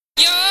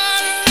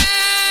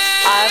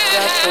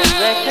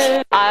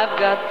I've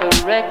got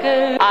the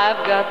record.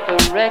 I've got the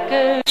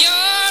record.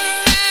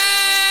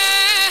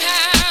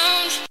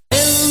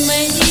 Will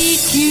make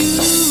you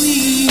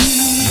weep.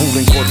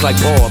 Ruling courts like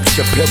Bob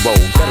Shapiro,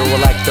 federal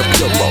like the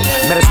Bureau.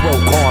 Might as well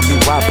call me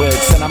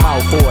Roberts and I'm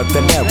out for the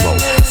narrow.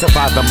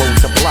 Survive the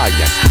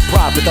multiplier,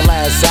 profit the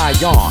last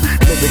Zion.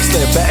 Lyrics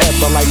live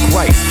forever like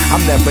Christ, I'm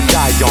never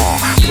die on.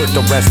 Put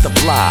the rest to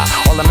fly,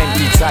 all them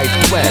empty type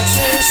threats.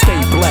 Stay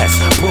blessed,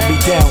 put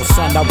me down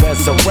son, I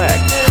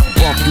resurrect.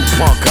 Bump you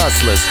punk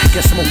hustlers,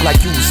 get smoke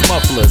like you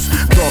mufflers.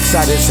 Dark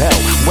side is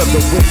hell, where the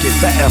wicked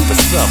forever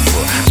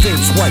suffer. Think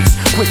twice,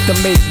 quick to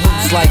make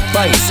moves like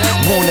vice.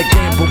 Wanna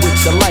gamble with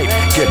your life,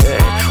 get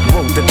ahead,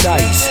 roll the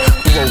dice.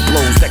 Throw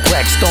blows that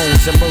crack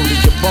stones and murder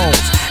your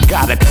bones.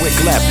 Got a quick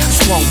left,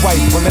 strong right,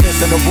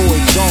 reminiscent of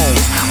Roy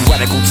Jones.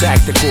 Radical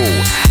tactical,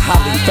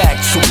 highly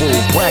factual,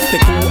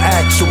 practical,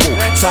 actual.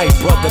 Type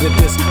brother to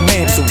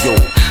dismantle you.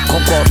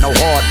 Concord no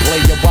hard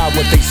player, why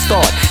would they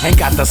start? Ain't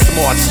got the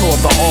smarts nor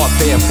the art,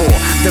 therefore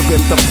they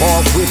rip the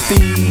part with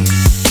these.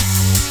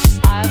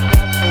 I've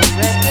got the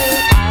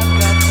record. I've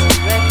got the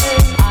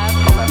record. I've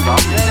got the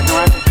record. Sitting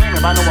around complaining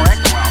about no more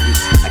Echo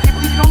albums. I can't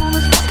believe you don't own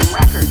this fucking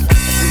record.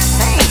 It's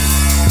insane.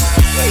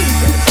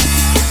 Jesus.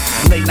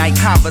 Late night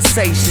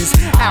conversations,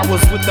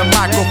 hours with the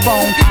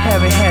microphone.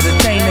 Haven't had a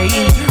thing to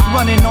eat,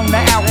 running on the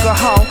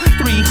alcohol.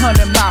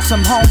 300 miles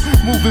from home,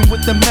 moving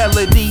with the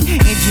melody.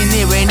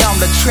 Engineering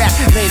on the track,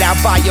 laid out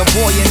by your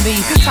boy and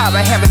me. Tired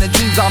of having the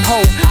dreams on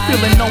hold,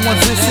 feeling no one's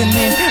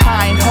listening.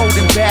 I ain't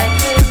holding back,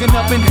 cooking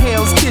up in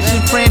Hell's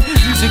Kitchen, friend.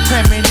 Music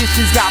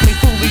premonitions got me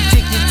fully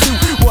addicted to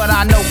what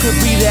I know could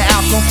be the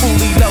outcome.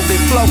 Fully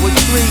loaded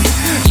poetry,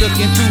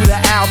 looking through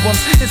the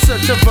albums in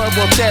search of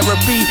verbal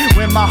therapy.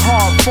 When my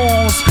heart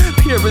forms,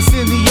 purest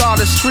in the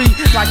artistry,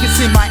 like it's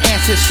in my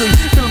ancestry.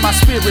 Feeling my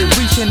spirit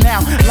reaching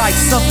out, like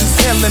something's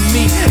telling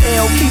me,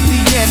 L, keep the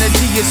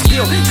energy, it's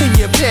built in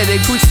your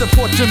pedigree.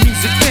 Support your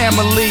music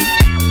family.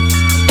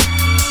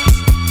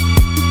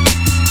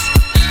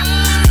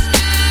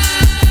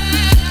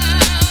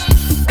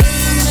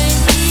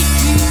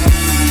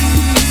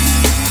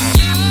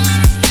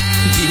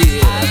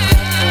 Yeah,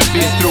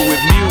 been through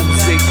with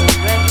music.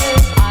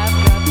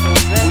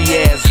 We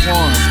as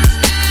one.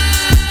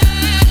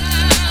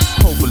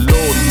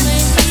 Overlord you.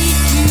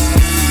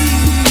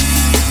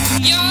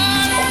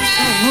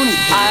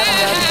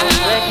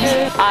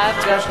 I've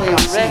got the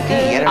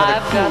record.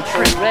 I've got the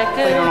record.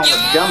 Played on all the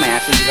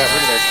dumbasses who got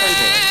rid of their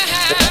turntable.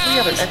 But every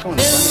other Echo in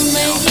the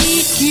Will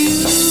make you